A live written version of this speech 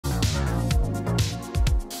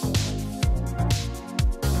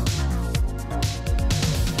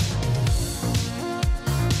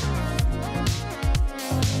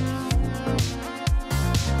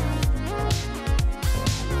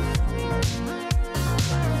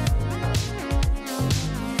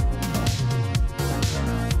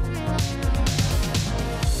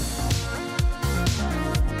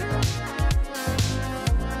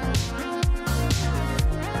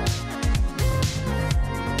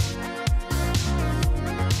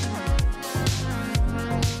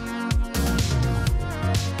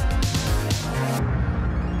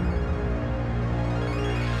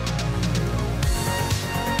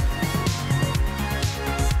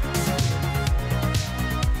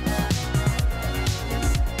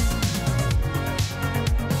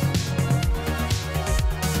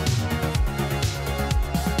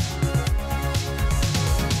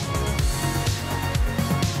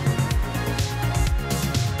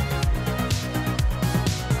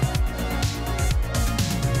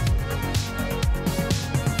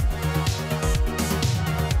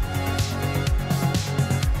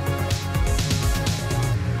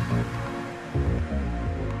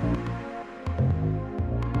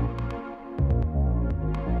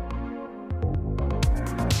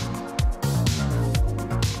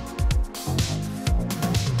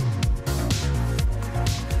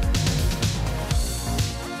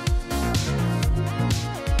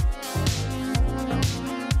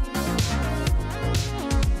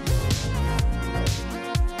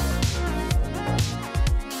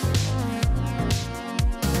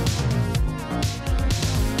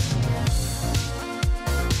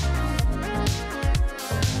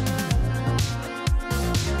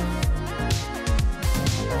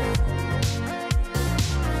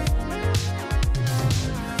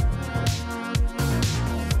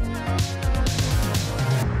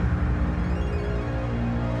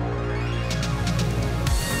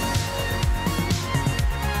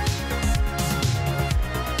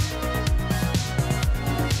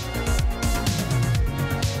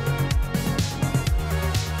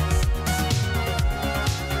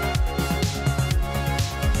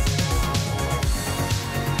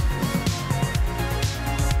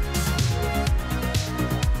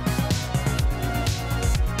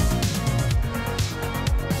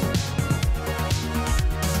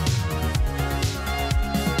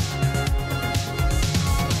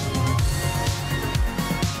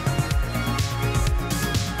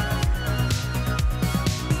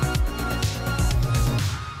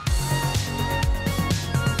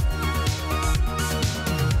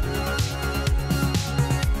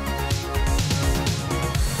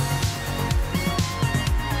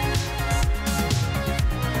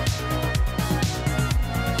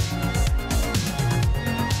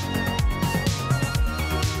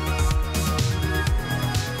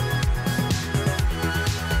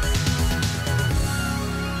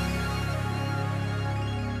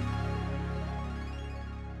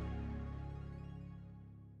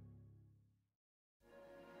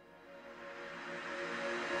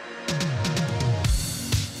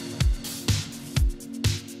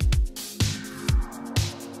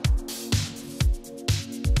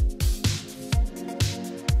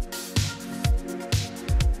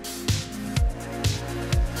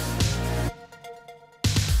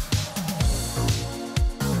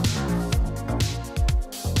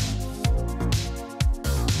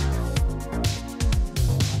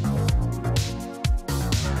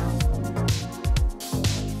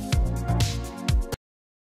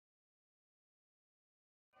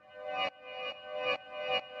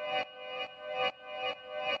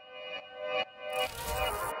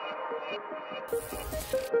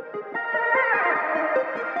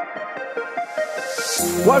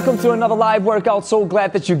Welcome to another live workout. So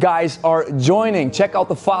glad that you guys are joining. Check out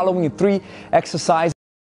the following 3 exercises.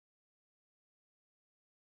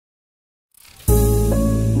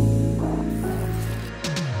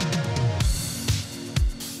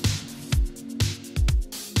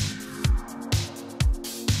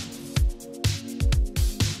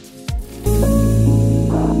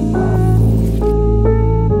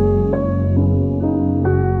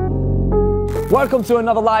 Welcome to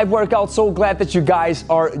another live workout. So glad that you guys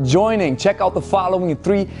are joining. Check out the following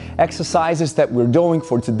 3 exercises that we're doing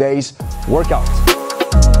for today's workout.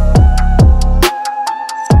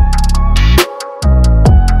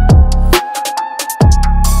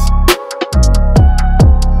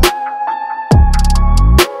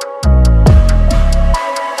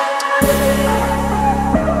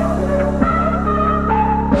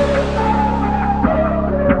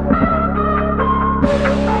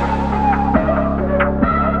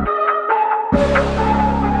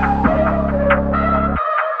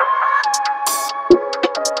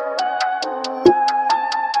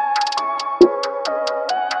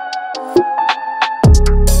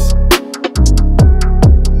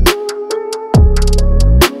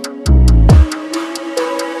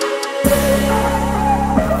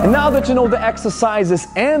 Now that you know the exercises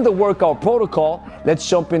and the workout protocol, let's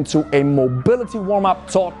jump into a mobility warm-up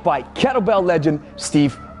taught by kettlebell legend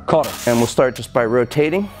Steve Cotter. And we'll start just by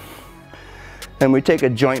rotating. And we take a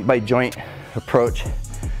joint by joint approach.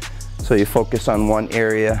 So you focus on one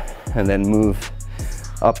area and then move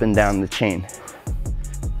up and down the chain.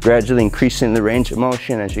 Gradually increasing the range of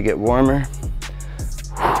motion as you get warmer.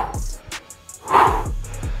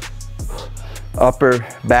 Upper,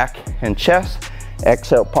 back, and chest.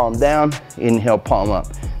 Exhale, palm down. Inhale, palm up.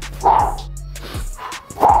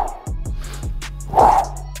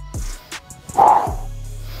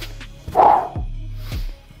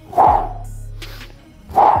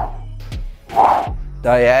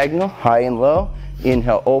 Diagonal, high and low.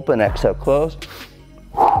 Inhale, open. Exhale, close.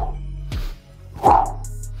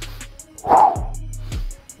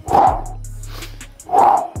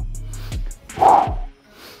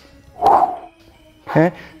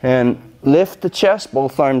 Okay, and lift the chest,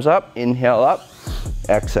 both arms up, inhale up,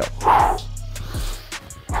 exhale.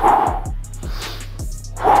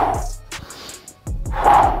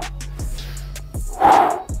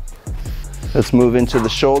 Let's move into the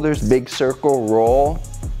shoulders, big circle, roll.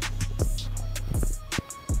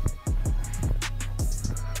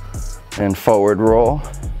 And forward roll.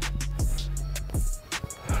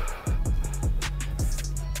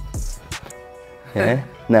 Okay,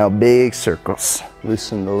 now big circles.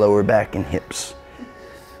 Loosen the lower back and hips.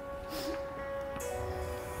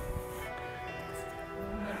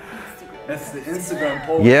 That's the Instagram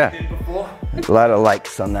poll Yeah. we did before. A lot of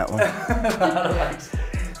likes on that one. A lot of likes.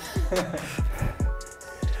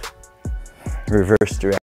 Reverse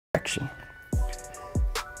direction.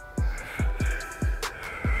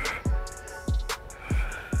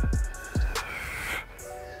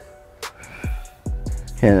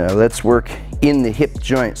 Okay, now let's work in the hip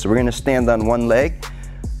joint. So we're going to stand on one leg.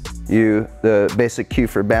 The basic cue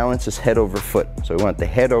for balance is head over foot. So we want the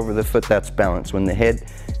head over the foot, that's balance. When the head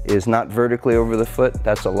is not vertically over the foot,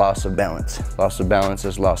 that's a loss of balance. Loss of balance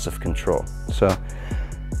is loss of control. So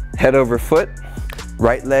head over foot,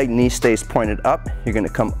 right leg, knee stays pointed up. You're going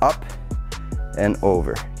to come up and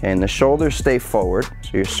over. Okay, and the shoulders stay forward,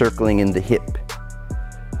 so you're circling in the hip.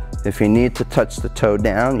 If you need to touch the toe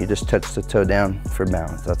down, you just touch the toe down for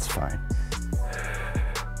balance, that's fine.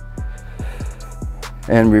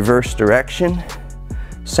 And reverse direction,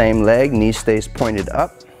 same leg, knee stays pointed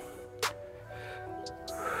up.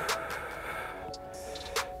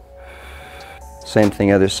 Same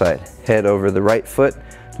thing other side, head over the right foot,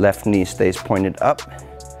 left knee stays pointed up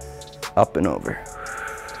and over.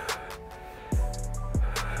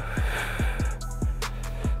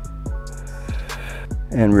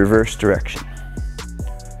 And reverse direction.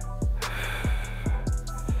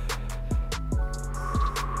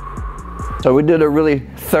 So we did a really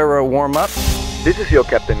thorough warm-up. This is your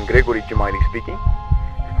Captain Gregory Jamaili speaking.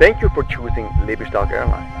 Thank you for choosing Lebe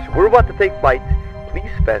Airlines. We're about to take flight.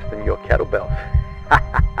 Please fasten your kettlebells.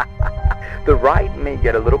 The ride may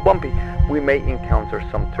get a little bumpy. We may encounter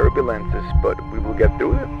some turbulences, but we will get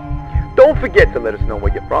through them. Don't forget to let us know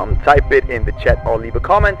where you're from. Type it in the chat or leave a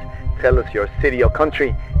comment. Tell us your city or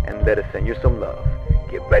country and let us send you some love.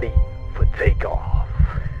 Get ready for takeoff.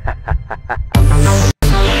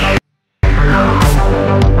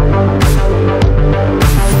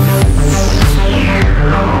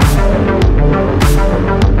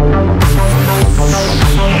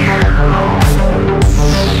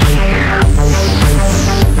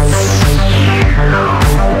 Hello.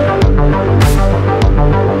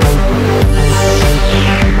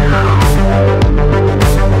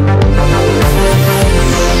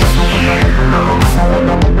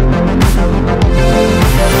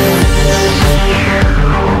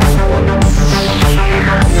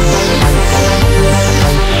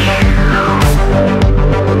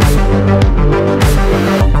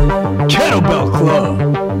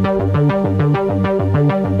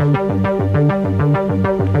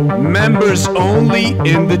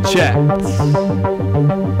 Check.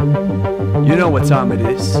 You know what time it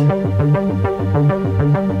is. It's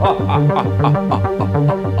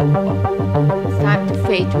time to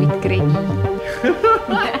fade with Greggy.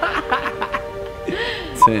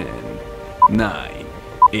 10, 9,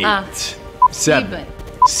 8, 7,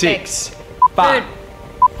 6, 5,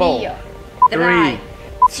 4, 3,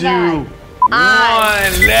 2, 1.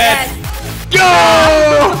 Let's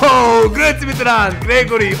go! Grüezi miteinander,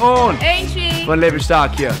 Gregory und von Lebe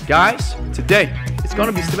Stark here. Guys, today it's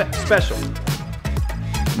gonna be special.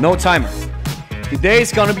 No timer. Today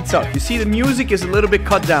is gonna be tough. You see, the music is a little bit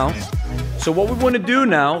cut down. So what we want to do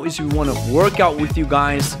now is we want to work out with you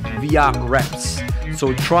guys via reps.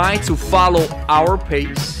 So try to follow our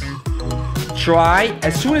pace. Try,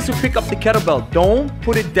 as soon as you pick up the kettlebell, don't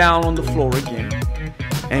put it down on the floor again.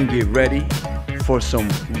 And get ready for some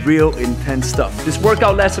real intense stuff. This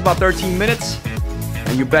workout lasts about 13 minutes.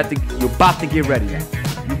 And you're about to get ready now.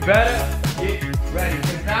 You better get ready.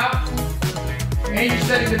 Because now, Angel's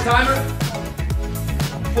setting the timer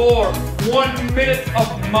for 1 minute of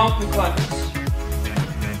mountain climbers.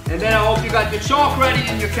 And then I hope you got your chalk ready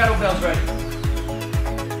and your kettlebells ready.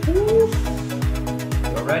 Woo.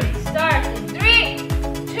 You ready? Start in 3,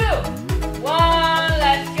 2, 1,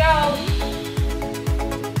 let's go.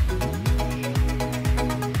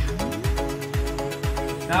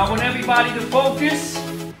 Now I want everybody to focus.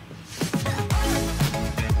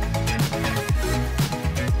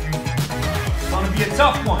 It's gonna be a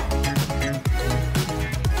tough one.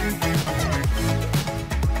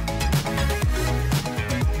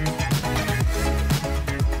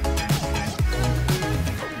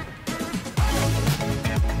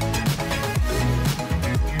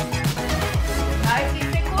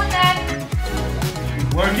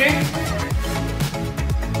 Working.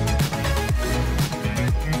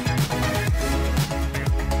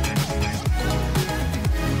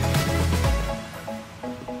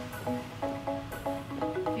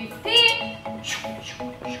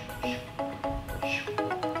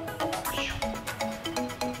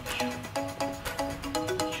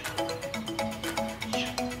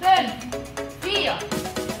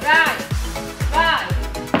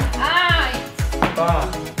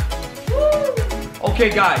 Okay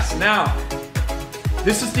guys, now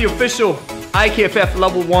this is the official IKFF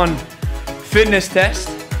level 1 fitness test.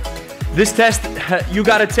 This test, you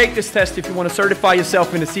gotta take this test if you want to certify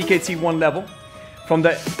yourself in the CKT1 level from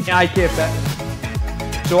the IKFF.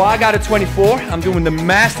 So I got a 24, I'm doing the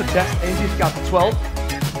master test, Angie's got the 12.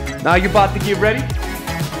 Now you're about to get ready.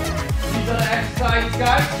 These are the exercises,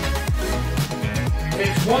 guys.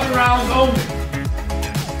 It's 1 round only,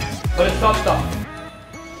 but it's tough stuff.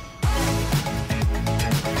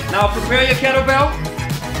 Now prepare your kettlebell.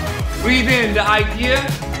 Breathe in. The idea,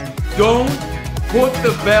 don't put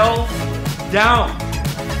the bell down.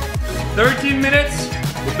 13 minutes,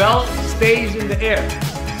 the bell stays in the air.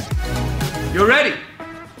 You're ready?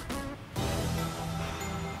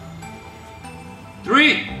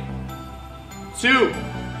 3, 2,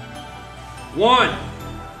 1.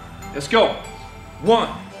 Let's go. 1,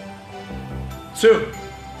 2.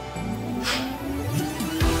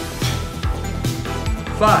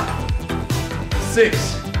 5, 6,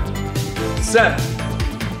 7,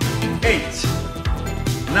 8,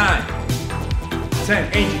 9, 10.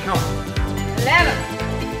 Angie, come. 11,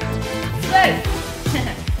 12,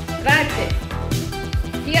 13,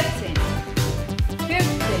 14, 15,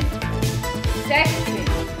 16,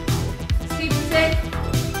 17,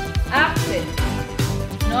 18,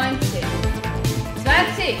 19,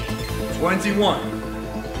 20, 21,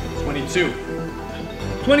 22,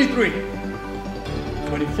 23,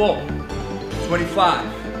 24, 25,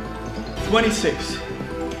 26,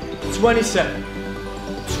 27,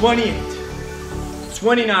 28,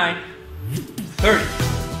 29, 30.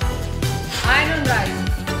 Iron right,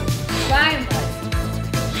 Ryan right,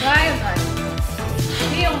 Ryan right,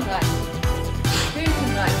 Leon right,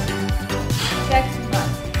 Fünfen right, Sechsen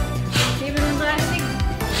right, 37, 38,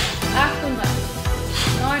 39,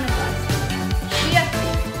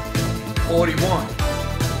 40, 41,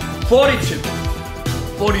 42,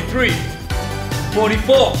 43,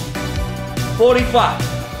 44, 45,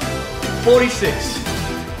 46,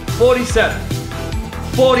 47,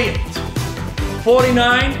 48,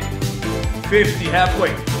 49, 50,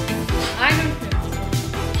 halfway. Iron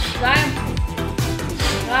 50, Ryan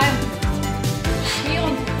 50, Ryan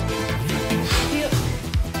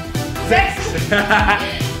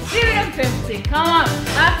 50, 57, come on,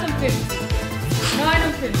 58,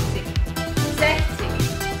 59,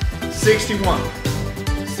 60, 61,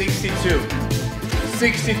 62,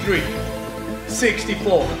 63,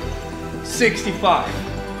 64, 65,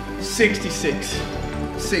 66,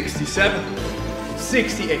 67,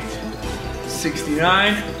 68,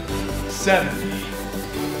 69, 70.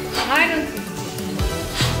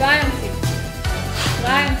 71, 72, 73,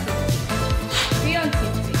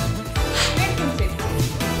 74, 75,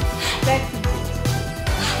 76,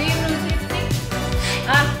 77, 8, 9,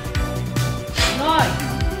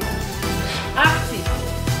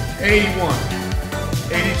 80, 81,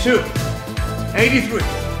 82, 83,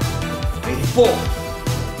 84,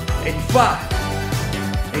 85,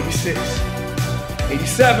 86,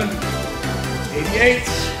 87, 88,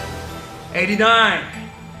 89,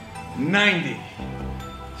 90. 1,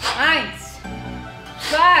 2, 3,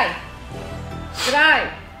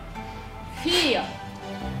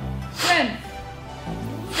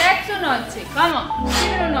 4, 5, 96, come on,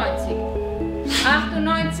 97,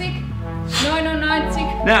 98,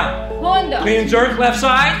 99, Now, 100. clean and jerk, left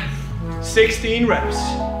side, 16 reps.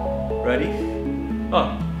 Ready?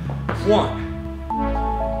 Up. 1.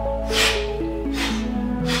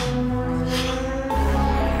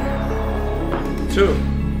 2.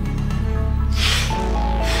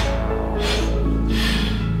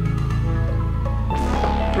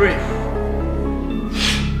 3.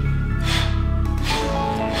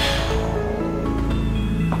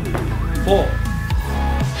 4.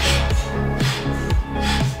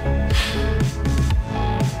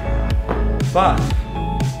 5.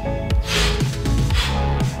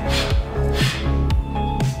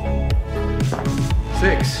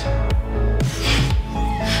 6.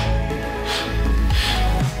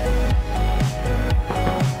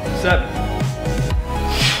 7.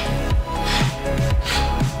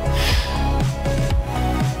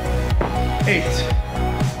 8.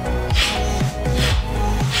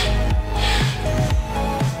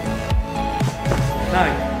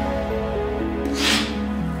 9.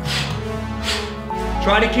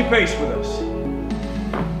 Try to keep pace with us.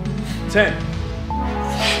 10.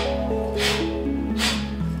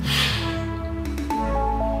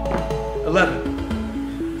 11.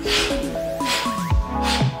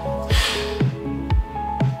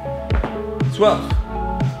 12.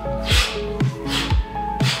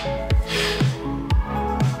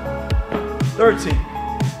 13.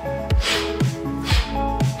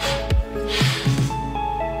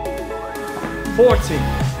 14.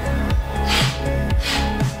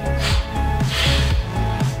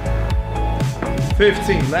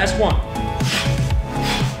 15. Last one.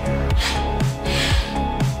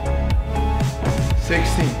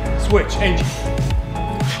 16. Switch. Angel.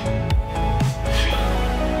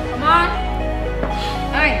 Come on.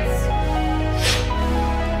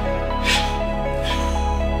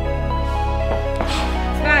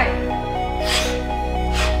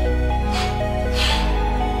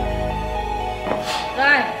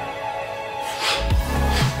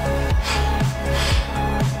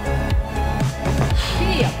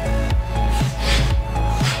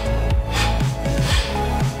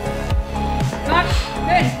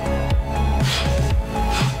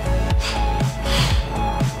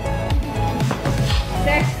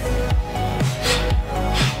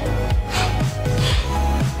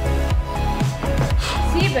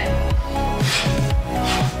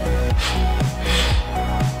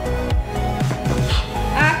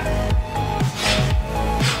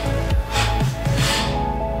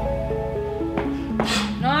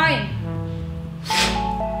 1.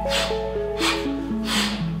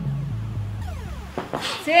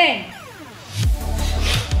 10.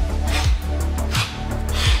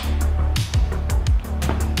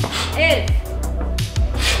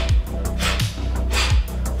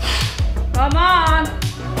 Come on.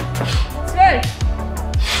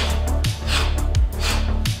 12.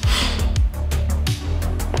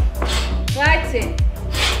 13.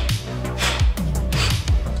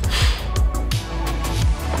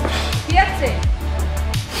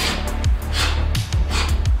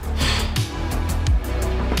 14.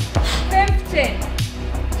 15.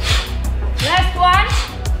 Last one.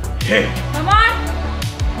 Hey. Come on.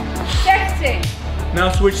 16.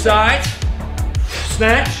 Now switch sides.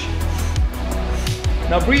 Snatch.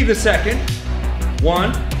 Now breathe a second.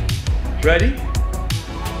 1. Ready?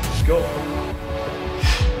 Let's go.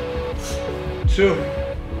 2.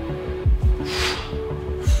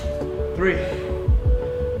 3.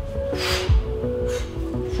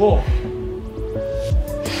 4.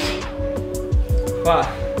 5.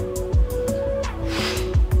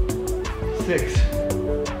 6.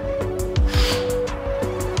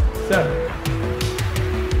 7.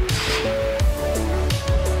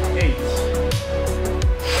 8.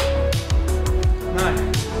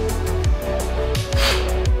 9.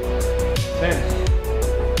 10.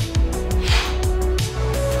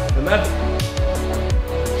 11.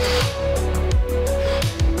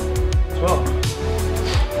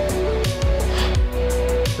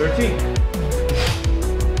 13,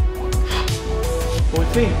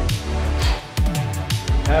 14,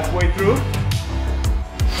 halfway through,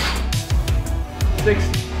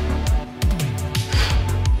 60,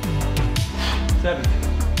 70,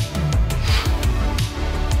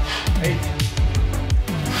 80,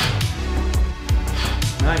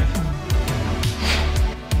 90,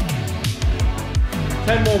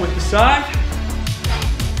 10 more with the side.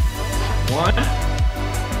 1,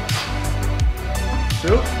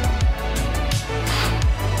 2,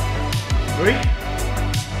 3,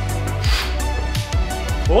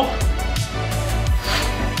 4,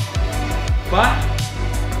 5,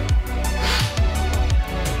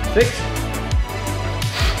 6,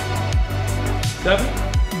 7,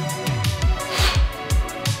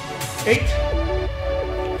 8,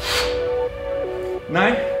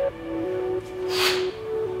 9.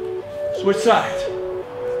 Switch sides.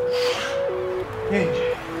 Hinge.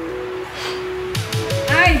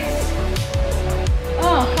 Eins.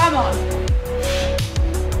 Oh, come on.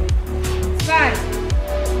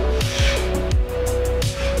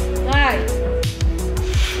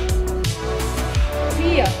 2,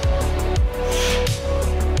 3,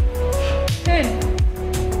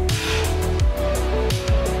 4,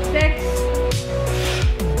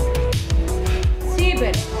 5, 6,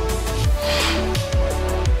 7,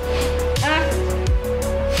 8,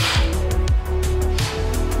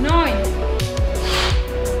 9,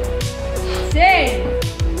 10,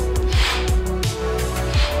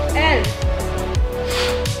 11,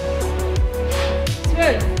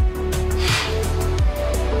 12,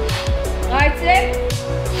 13,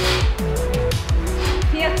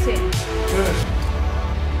 14. Good.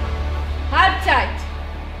 Halbzeit.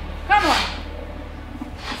 Come on.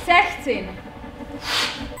 16,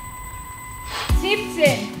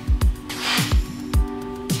 17,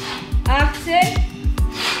 18,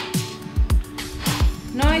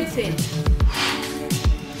 19,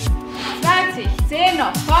 20, 10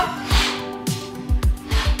 noch, komm.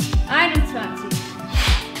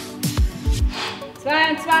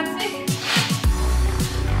 21, 22,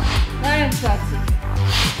 23,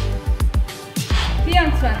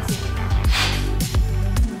 24,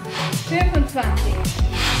 25,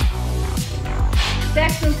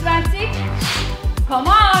 26, come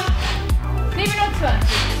on, 27,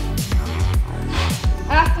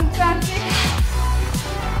 28,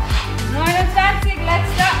 29,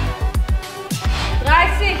 letzter,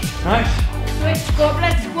 30, Nice. switch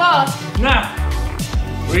goblet squats, Now,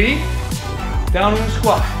 breathe, down in the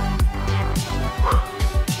squat.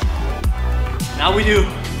 Now we do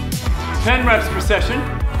 10 reps per session,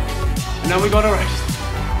 and then we go to rest.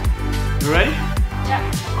 You ready? yeah,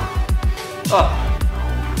 Up.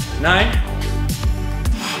 9,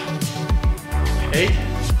 8,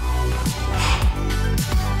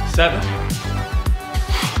 7,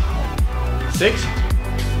 6,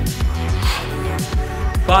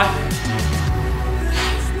 5,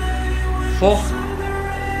 4,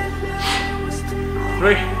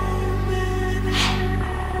 3,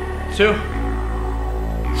 2,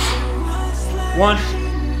 1.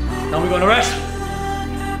 Now we're going to rest.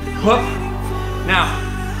 Up. Now,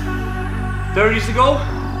 30s to go.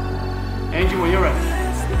 Angie, when you're ready.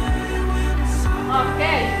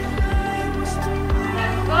 okay,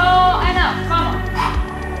 let's go and up, come on,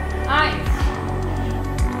 1,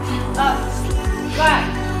 up, 2,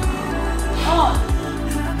 on,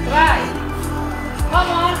 3, come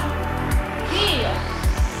on, 4,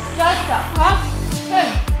 just up, come, 5,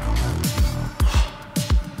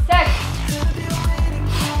 6,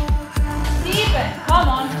 7, come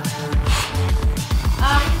on,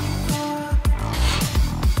 8,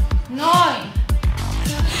 9,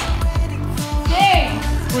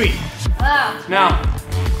 10, Breathe. ah, Now,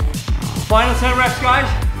 final 10 reps, guys.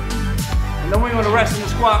 And then we're going to rest in the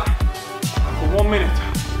squat for 1 minute.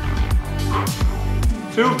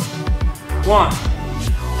 2, 1.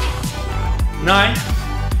 9,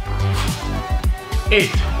 8,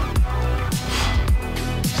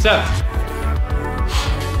 7,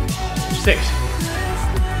 6,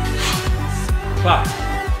 5,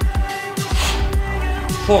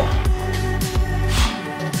 4,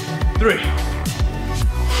 3,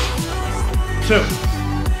 2,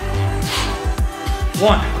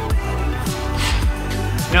 1.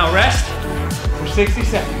 Now rest for 60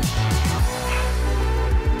 seconds.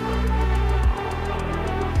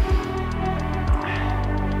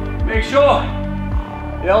 Make sure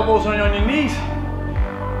the elbows are on your knees,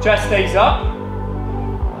 chest stays up.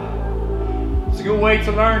 It's a good way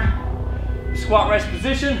to learn the squat rest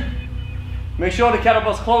position. Make sure the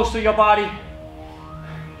kettlebell's close to your body.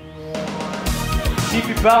 Keep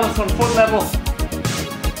your balance on foot level.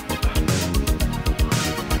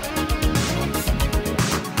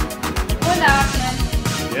 Und atmen.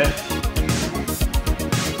 Yes.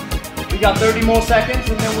 We got 30 more seconds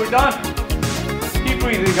and then we're done. Keep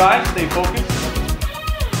breathing, guys. Stay focused.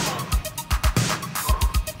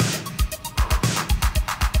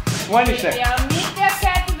 Wir mit der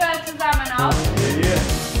Kettlebell zusammen auf. Yeah.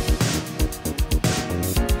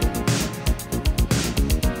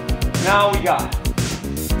 Now we got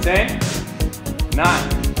 10, 9,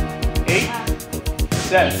 8,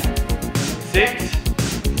 7, 6,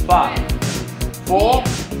 5, 4,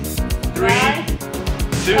 3,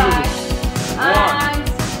 2, 1.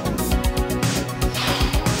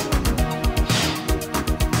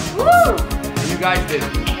 Woo! You guys did it.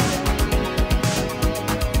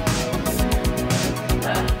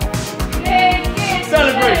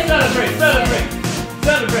 Celebrate, celebrate, celebrate,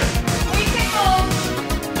 celebrate. We can move.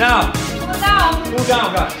 Now, Cool down. cool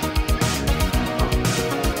down, guys.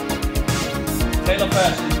 Taylor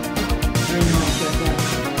fast. Bring your chest down.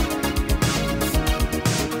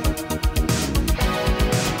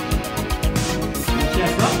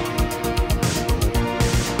 Chest up.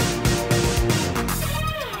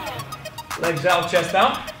 Legs out, chest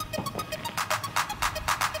out.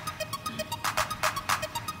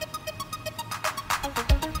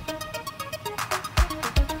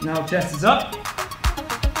 Now chest is up.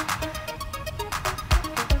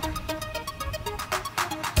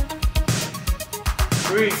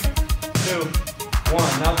 Three, 2,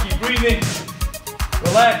 1. Now keep breathing.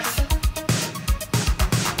 Relax.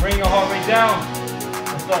 Bring your heart rate down.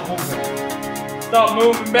 And stop moving. Stop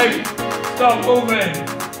moving, baby. Stop moving.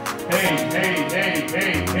 Hey, hey, hey,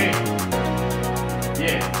 hey, hey.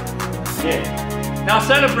 Yeah, yeah. Now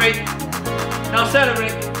celebrate. Now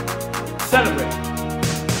celebrate. Celebrate.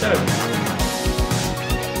 Celebrate.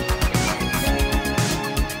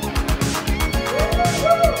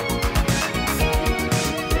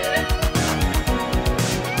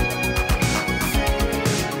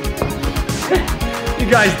 You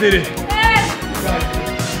guys did it. You guys did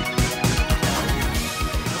it.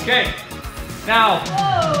 Okay, now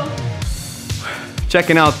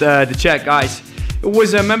checking out the chat, guys. It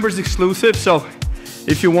was a members exclusive, so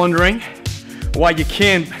if you're wondering why you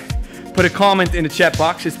can't put a comment in the chat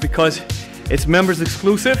box, it's because it's members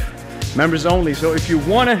exclusive, members only. So if you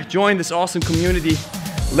want to join this awesome community,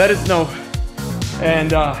 let us know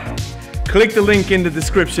and click the link in the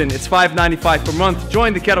description. It's $5.95 per month.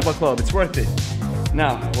 Join the Kettlebell Club. It's worth it.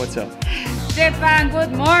 Now, what's up? Stefan,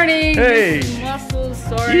 good morning. Hey. Muscle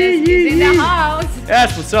soreness is in the house.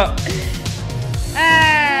 That's what's up.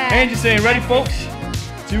 And you're saying, ready, folks?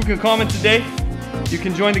 So you can comment today. You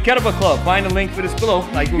can join the Kettlebell Club. Find the link for this below,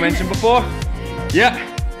 like we mentioned before. Yeah.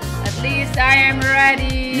 At least I am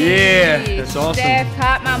ready. Yeah, that's awesome. Steph,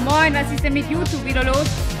 Hartmann, moin, was ist denn mit YouTube wieder los?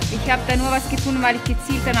 Ich habe da nur was gefunden, weil ich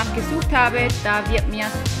gezielt danach gesucht habe. Da wird mir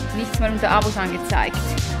nichts mehr unter Abos angezeigt.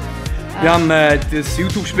 Wir haben das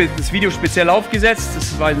Video speziell aufgesetzt,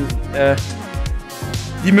 weil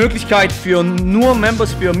die Möglichkeit für nur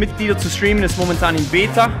Members, für Mitglieder zu streamen, ist momentan in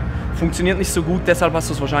Beta. Funktioniert nicht so gut, deshalb hast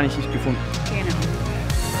du es wahrscheinlich nicht gefunden. Genau.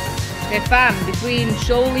 Stefan, between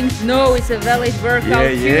showing snow is a valid workout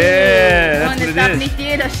too. Yeah, that's Und es darf nicht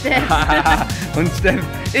jeder, Steff. Und Steff,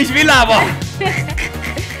 ich will aber!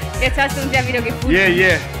 Jetzt hast du uns ja wieder gefunden. Yeah,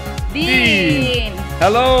 yeah. Dean!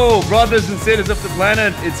 Hello, brothers and sisters of the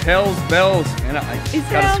planet. It's Hell's Bells. And I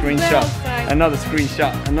got a screenshot. Another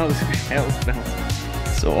screenshot. Another Hell's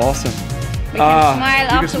Bells. So awesome. We can smile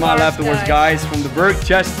you can smile afterwards, guys. From the bird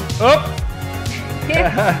chest up.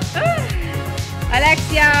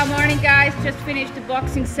 Alexia, morning, guys. Just finished the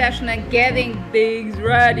boxing session and getting things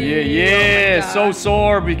ready. Yeah, yeah. Oh so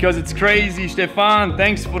sore because it's crazy. Stefan,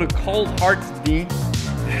 thanks for the cold hearts, Dean.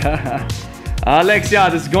 Alexia,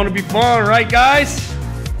 this is going to be fun, right, guys?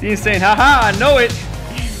 Dean's saying, haha, I know it.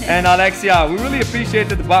 And Alexia, we really appreciate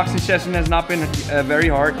that the boxing session has not been very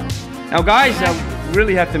hard. Now, guys, I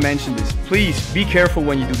really have to mention this. Please be careful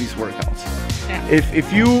when you do these workouts. Yeah.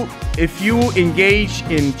 If you engage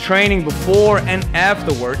in training before and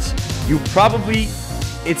afterwards, you probably,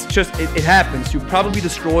 it happens. You probably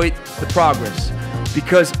destroyed the progress.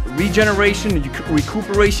 Because regeneration,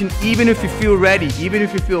 recuperation, even if you feel ready, even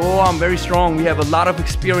if you feel, oh, I'm very strong, we have a lot of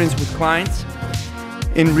experience with clients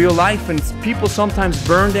in real life, and people sometimes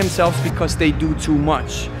burn themselves because they do too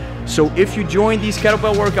much. So if you join these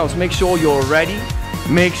kettlebell workouts, make sure you're ready,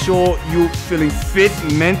 make sure you're feeling fit,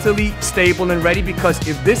 mentally stable and ready, because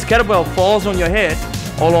if this kettlebell falls on your head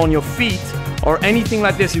or on your feet or anything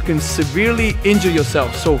like this, you can severely injure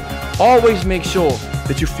yourself. So always make sure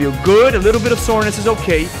that you feel good. A little bit of soreness is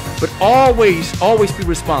okay, but always be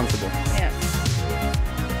responsible. Yes.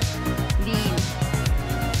 Dean.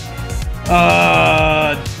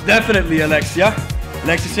 Definitely, Alexia.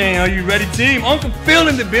 Alexia saying, are you ready, team? Uncle Phil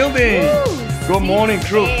in the building. Good morning,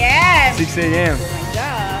 crew. 6 a.m. Oh my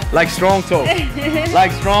God. Like Strong Toe.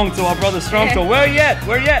 Like Strong Toe, our brother Strong Toe. Where yet?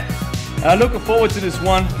 Where yet? Looking forward to this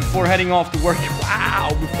one before heading off to work. Wow,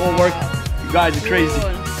 before work. You guys are crazy.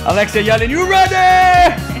 Alexia yelling, you ready?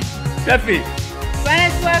 Steffi.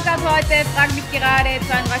 Spannendes Workout heute, frag mich gerade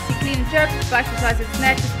 32 Clean Jerks, beispielsweise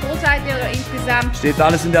Snatches pro Seite oder insgesamt. Steht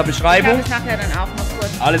alles in der Ich Beschreibung. habe es nachher dann auch noch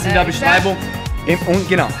kurz. Alles in der Beschreibung. Und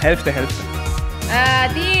genau, Hälfte.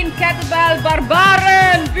 Den Kettlebell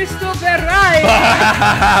Barbaren, bist du bereit?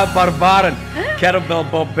 Barbaren. Kettlebell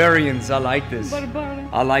Barbarians. I like this. Barbaren.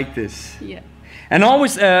 I like this. Yeah. And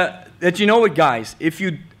always, that you know what, guys, if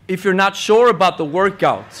you're not sure about the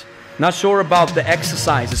workout, not sure about the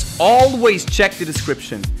exercises, always check the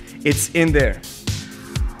description. It's in there.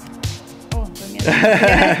 Oh, bei mir.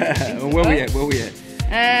 Where we at?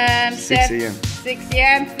 6 a.m. 6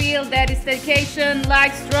 a.m. Feel that is dedication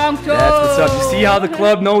like Strong Toe. That's what's up. You see how the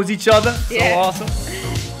club knows each other? So Yeah. awesome.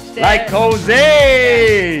 Like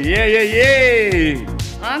Jose. Yeah.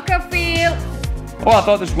 Uncle Phil. Oh, I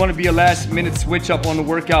thought this was going to be a last minute switch up on the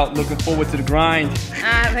workout. Looking forward to the grind.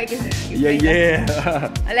 Yeah. Alexia.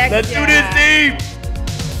 Let's do this, team.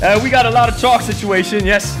 We got a lot of chalk situation.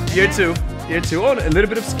 Yes, here too. Oh, a little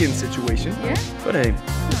bit of skin situation. Yeah? But hey,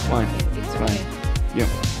 it's fine. It's fine. okay. Yeah.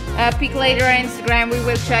 Pick later on Instagram. We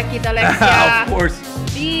will check it, Alexia. Of course.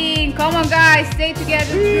 Dean, come on, guys. Stay together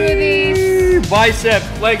through this. Bicep,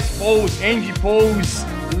 flex pose, Angie pose.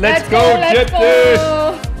 Let's go, let's Gypsy.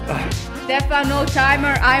 go. Stefan, no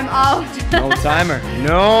timer. I'm out. No timer.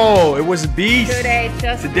 No, it was a beast.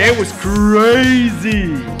 Today was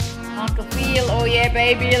crazy. Uncle Phil, oh yeah,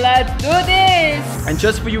 baby, let's do this. And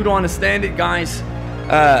just for you to understand it, guys,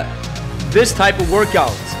 this type of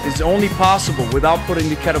workout is only possible without putting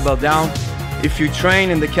the kettlebell down if you train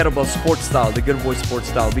in the kettlebell sports style, the good boy sports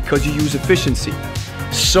style, because you use efficiency.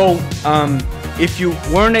 So if you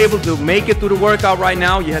weren't able to make it through the workout right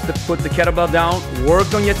now, you have to put the kettlebell down,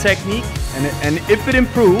 work on your technique, and if it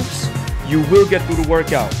improves, you will get through the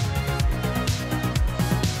workout.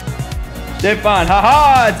 Stefan,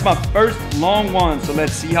 haha, it's my first long one, so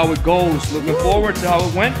let's see how it goes. Looking forward to how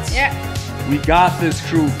it went. Yeah. We got this,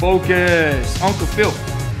 crew. Focus. Uncle Phil,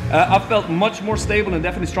 I felt much more stable and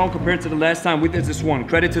definitely strong compared to the last time we did this one.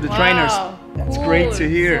 Credit to the trainers. That's cool. great to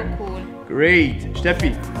hear. So cool. Great.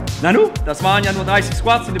 Steffi. Nanu, das waren ja nur 30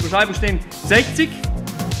 Squats. In der Beschreibung stehen 60.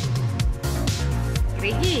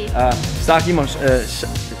 Gregi. Sag immer,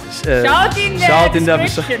 Schaut in der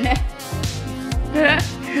description.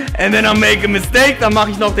 And then I make a mistake, dann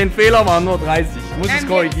mache ich noch den Fehler, waren nur 30. Muss es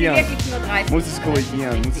korrigieren. Wirklich nur 30. Muss es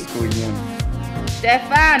korrigieren.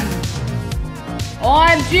 Stefan.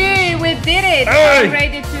 OMG, we did it! Hey. I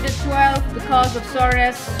rated to the 12 because of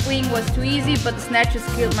soreness. Swing was too easy, but the snatches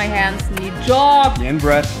killed my hands. Need jog. In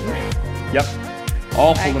breath. Yep.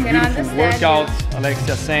 Awful and beautiful understand workout.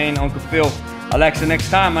 Alexia saying, Uncle Phil, Alexa, next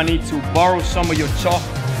time I need to borrow some of your chalk.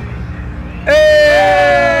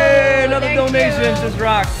 Hey! Another donation, just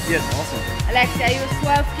rocked. Yes, awesome. Alexia, I used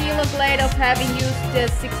 12 kilo blade of having used the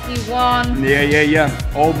 61. Yeah.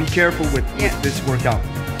 Oh, be careful with this workout.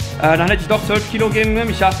 Dann hätte ich doch 12 Kilo gehen können.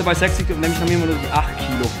 Ich dachte bei 60 nehme ich dann immer nur die 8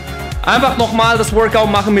 Kilo. Einfach nochmal das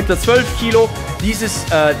Workout machen mit der 12 Kilo. Dieses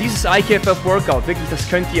ikff Workout, wirklich, das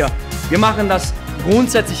könnt ihr. Wir machen das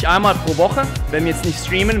grundsätzlich einmal pro Woche, wenn wir jetzt nicht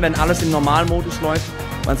streamen, wenn alles im Normalmodus läuft,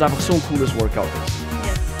 weil es einfach so ein cooles Workout ist.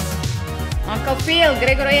 Yes. Uncle Phil,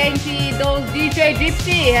 Gregory Angie, those DJ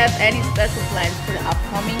Gypsy have any special plans for the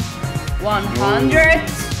upcoming 100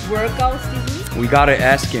 workouts this week? We gotta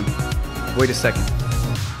ask him. Wait a second.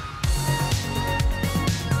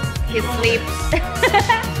 He sleeps.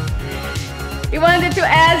 He wanted to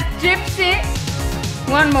ask Gypsy.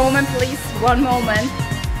 One moment, please. One moment.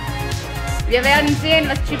 Wir werden sehen,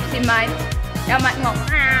 was Gypsy meint. Er meint noch.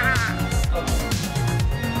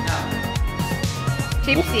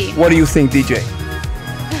 Gypsy. What do you think, DJ?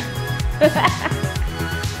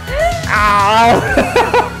 Ow!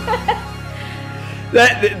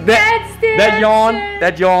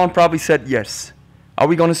 that yawn probably said yes. Are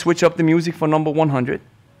we gonna switch up the music for number 100?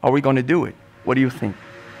 Are we gonna do it? What do you think?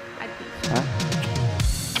 I think so.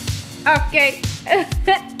 Okay. Let's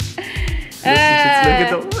look at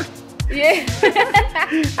the Yeah.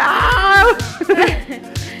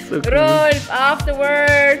 so cool. Rolf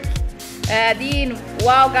afterwards. Dean,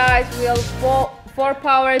 wow guys, we'll four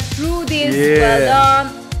power through this. Yeah. Well done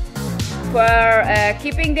for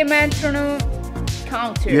keeping the metronome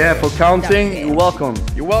counter. Yeah, for counting, Okay. you're welcome.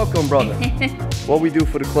 You're welcome, brother. What we do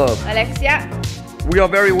for the club. Alexia, We are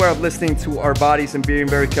very aware of listening to our bodies and being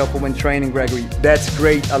very careful when training, Gregory. That's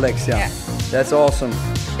great, Alexia. Yeah. That's awesome.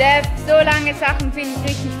 Steph, so lange Sachen finde ich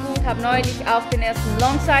richtig gut. Habe neulich auch den ersten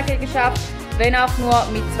Long Cycle geschafft. Wenn auch nur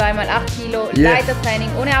mit 2x8 Kilo. Yeah. Leitertraining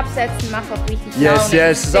ohne Absetzen macht auch richtig Yes, Laune.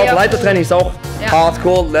 yes. Ist auch Leitertraining ist auch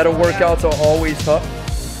hardcore. Letter workouts are always tough.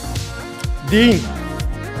 Dean,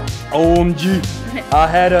 OMG. I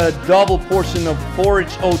had a double portion of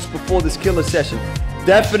forage oats before this killer session.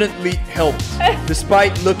 Definitely helped,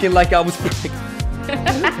 despite looking like I was pregnant.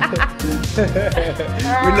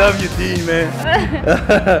 We love you, Dean, man.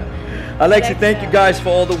 Alexia, thank you guys for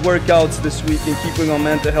all the workouts this week and keeping our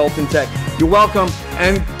mental health intact. You're welcome.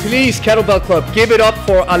 And please, Kettlebell Club, give it up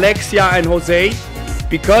for Alexia and Jose,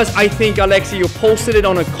 because I think, Alexia, you posted it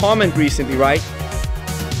on a comment recently, right?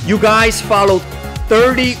 You guys followed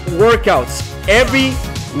 30 workouts. Every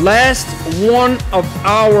last one of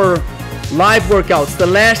our live workouts, the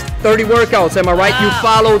last 30 workouts, am I right? Wow. You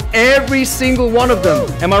followed every single one of them.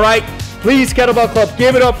 Am I right? Please, Kettlebell Club,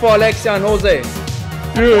 give it up for Alexia and Jose.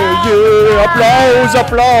 Yeah, applause,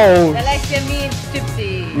 applause. Alexia means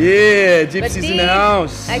Gypsy. Yeah, Gypsy's in the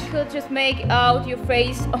house. I could just make out your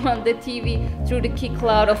face on the TV through the kick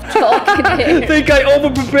cloud of chalk there. I think I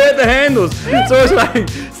over-prepared the handles. So it's like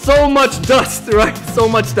so much dust, right? So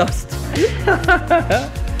much dust.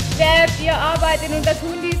 Steph, wir arbeiten und das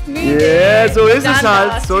Hund ist müde. Ja, so ist es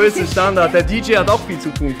halt. So ist es Standard. Der DJ hat auch viel zu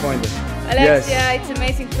tun, Freunde. Alexia, it's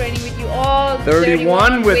amazing training with you all.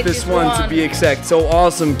 31 with this one to be exact. So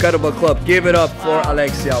awesome. Kettlebell Club. Give it up for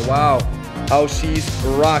Alexia. Wow. How she's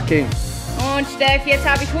rocking. Und Steph, jetzt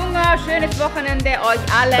habe ich Hunger. Schönes Wochenende euch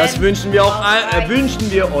allen. Das wünschen wir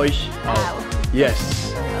auch euch auch.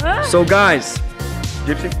 Yes. So guys,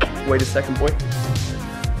 Gypsy, wait a second, boy.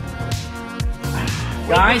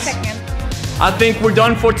 Guys, I think we're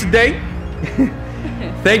done for today.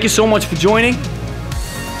 Thank you so much for joining.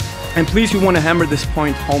 And please, we want to hammer this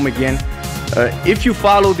point home again. If you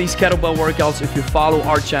follow these kettlebell workouts, if you follow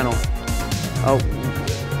our channel,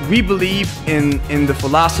 we believe in the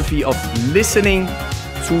philosophy of listening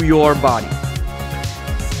to your body.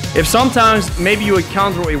 If sometimes maybe you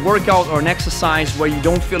encounter a workout or an exercise where you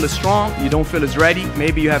don't feel as strong, you don't feel as ready,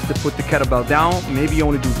 maybe you have to put the kettlebell down, maybe you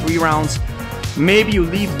only do 3 rounds, maybe you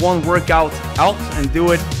leave one workout out and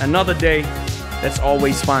do it another day, that's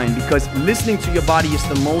always fine, because listening to your body is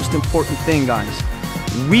the most important thing, guys.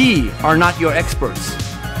 We are not your experts.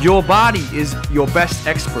 Your body is your best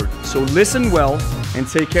expert. So listen well and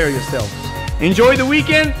take care of yourselves. Enjoy the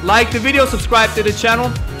weekend, like the video, subscribe to the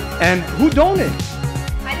channel. And who donated?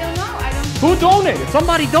 I don't know. Who donated?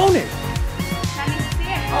 Somebody donated. Can you see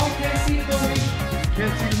it? Oh, can't see the donation.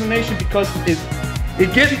 Can't see the donation because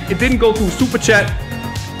it didn't go through Super Chat.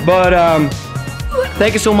 But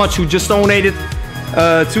thank you so much who just donated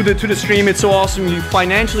to the stream. It's so awesome. You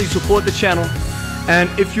financially support the channel. And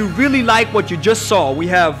if you really like what you just saw, we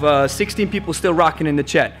have 16 people still rocking in the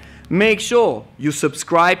chat. Make sure you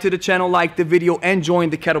subscribe to the channel, like the video, and join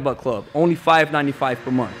the Kettlebell Club. Only $5.95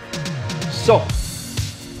 per month. So,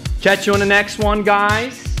 catch you on the next one,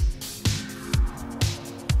 guys.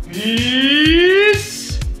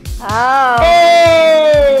 Peace. Oh!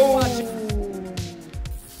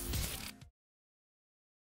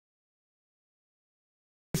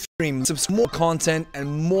 More content and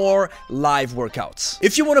more live workouts.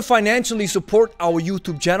 If you want to financially support our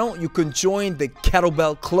YouTube channel, you can join the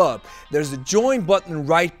Kettlebell Club. There's a join button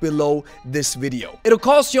right below this video. It'll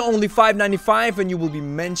cost you only $5.95 and you will be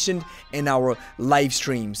mentioned in our live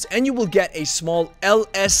streams. And you will get a small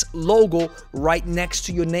LS logo right next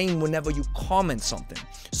to your name whenever you comment something.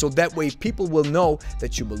 So that way people will know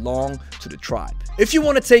that you belong to the tribe. If you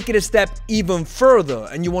want to take it a step even further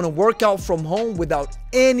and you want to work out from home without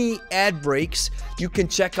any ad breaks, you can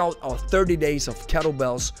check out our 30 days of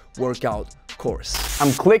kettlebells workout course.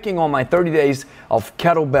 I'm clicking on my 30 days of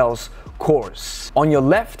kettlebells course. On your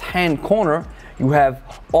left hand corner, you have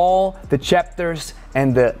all the chapters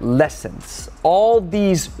and the lessons. All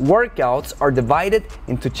these workouts are divided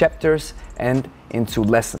into chapters and into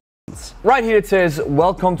lessons. Right here it says,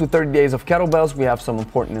 welcome to 30 days of kettlebells. We have some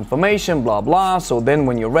important information, blah, blah. So then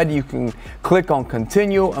when you're ready, you can click on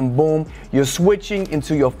continue and boom, you're switching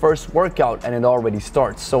into your first workout and it already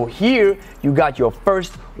starts. So here you got your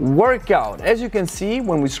first workout. As you can see,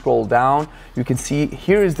 when we scroll down, you can see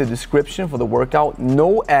here is the description for the workout.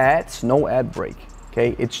 No ads, no ad break.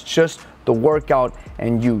 Okay, it's just the workout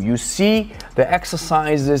and you see the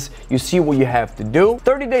exercises, you see what you have to do.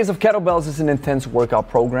 30 Days of Kettlebells is an intense workout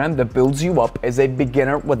program that builds you up as a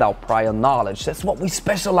beginner without prior knowledge. That's what we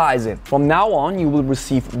specialize in. From now on, you will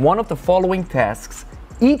receive one of the following tasks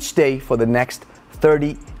each day for the next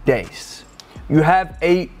 30 days. you have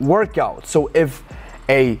a workout. So if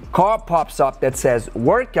a card pops up that says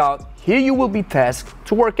workout, here you will be tasked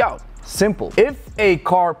to work out. Simple. If a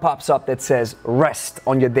card pops up that says rest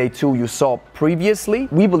on your day 2 you saw previously,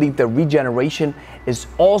 we believe that regeneration is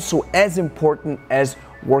also as important as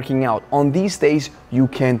working out. On these days, you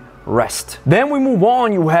can rest. Then we move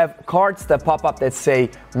on, you have cards that pop up that say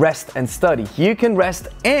rest and study. You can rest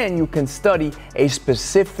and you can study a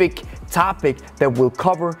specific topic that we'll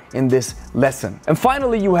cover in this lesson. And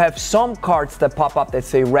finally, you have some cards that pop up that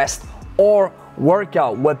say rest or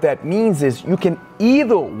workout. What that means is you can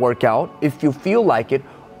either work out if you feel like it,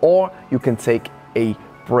 or you can take a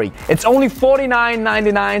break. It's only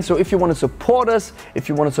 $49.99, so if you want to support us, if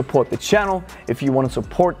you want to support the channel, if you want to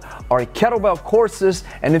support our kettlebell courses,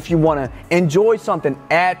 and if you want to enjoy something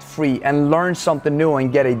ad-free and learn something new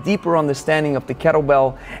and get a deeper understanding of the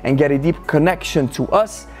kettlebell and get a deep connection to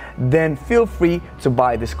us, then feel free to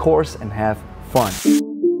buy this course and have fun.